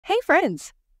Hey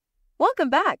friends! Welcome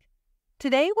back!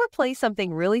 Today we'll play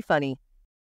something really funny.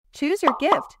 Choose your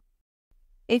gift.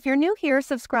 If you're new here,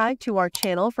 subscribe to our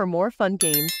channel for more fun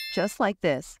games just like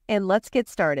this, and let's get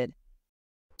started.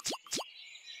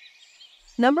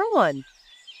 Number 1.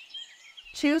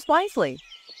 Choose wisely.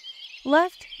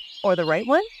 Left or the right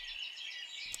one?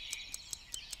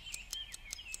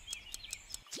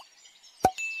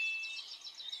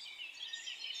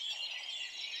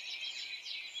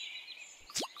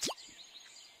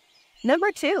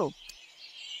 Number 2.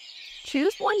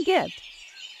 Choose one gift.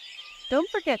 Don't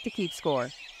forget to keep score.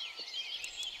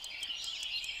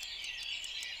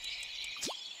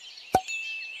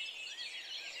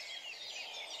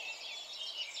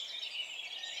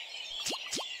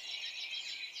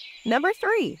 Number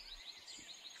 3.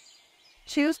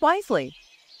 Choose wisely.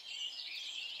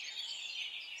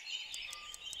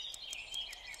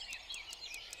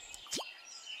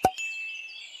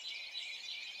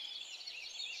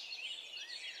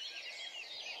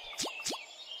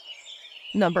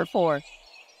 Number 4.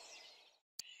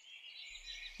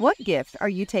 What gift are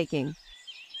you taking?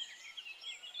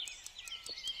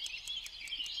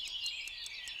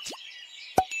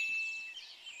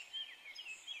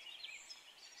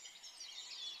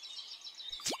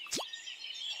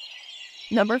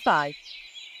 Number 5.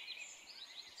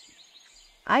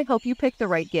 I hope you picked the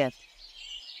right gift.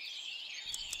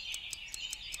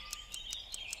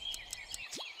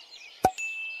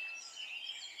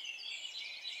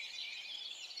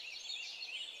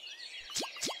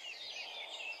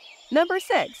 Number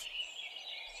 6.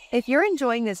 If you're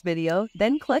enjoying this video,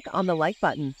 then click on the like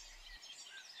button.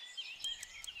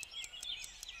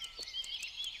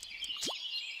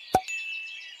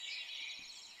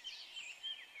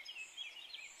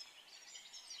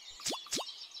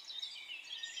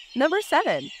 Number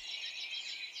 7.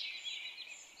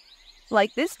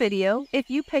 Like this video if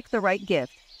you pick the right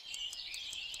gift.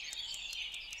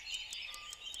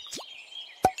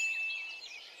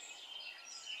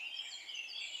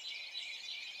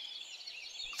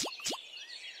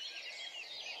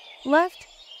 Left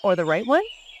or the right one?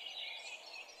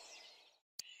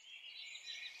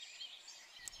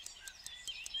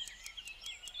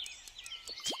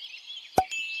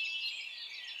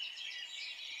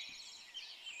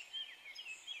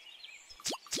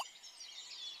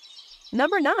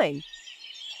 Number 9.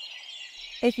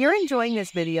 If you're enjoying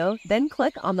this video, then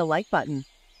click on the like button.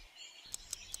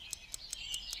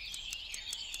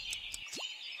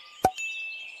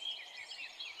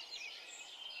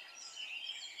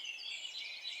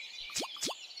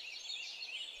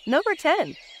 Number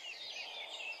 10.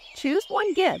 Choose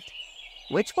one gift.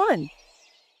 Which one?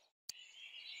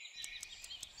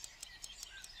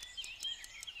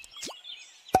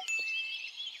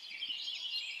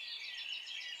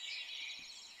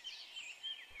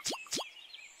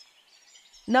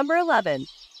 Number 11.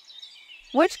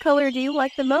 Which color do you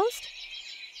like the most?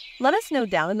 Let us know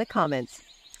down in the comments.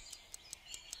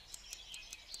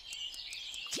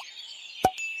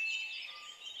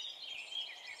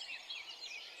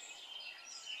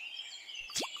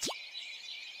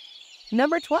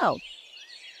 Number 12.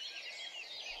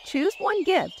 Choose one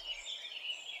gift.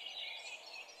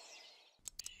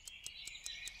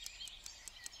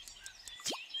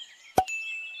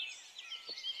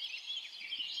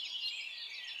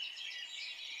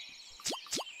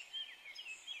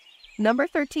 Number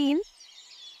 13.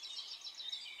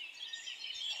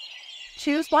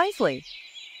 Choose wisely.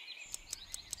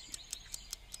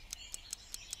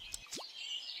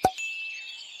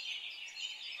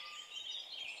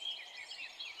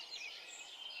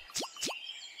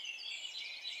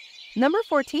 Number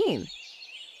 14.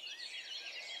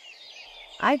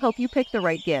 I hope you picked the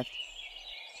right gift.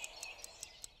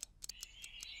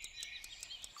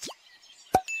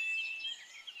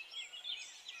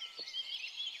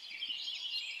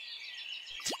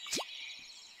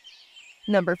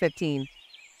 Number 15.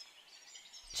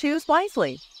 Choose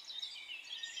wisely.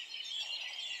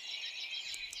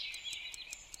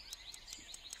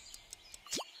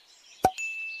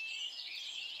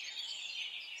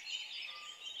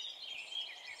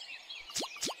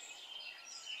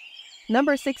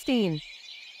 Number 16.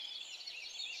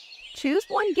 Choose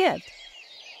one gift.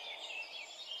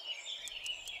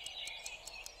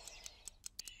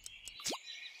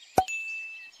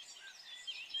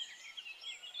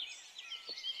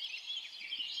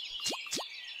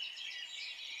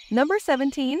 Number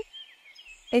 17.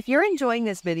 If you're enjoying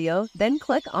this video, then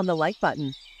click on the like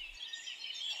button.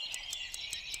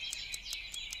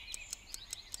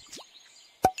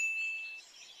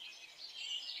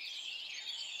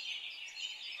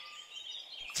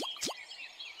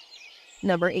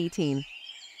 Number 18.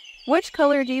 Which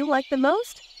color do you like the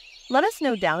most? Let us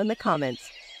know down in the comments.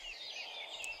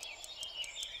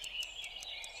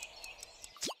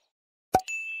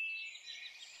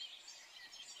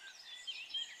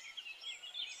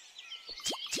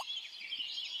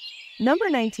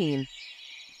 Number 19.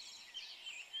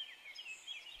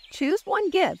 Choose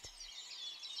one gift.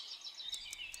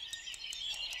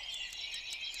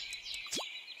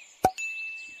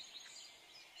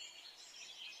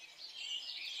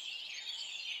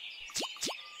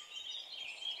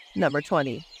 Number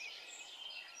 20.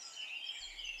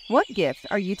 What gift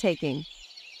are you taking?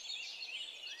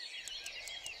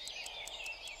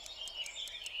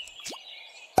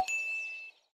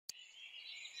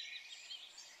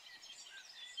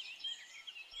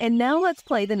 And now let's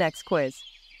play the next quiz.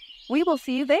 We will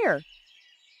see you there.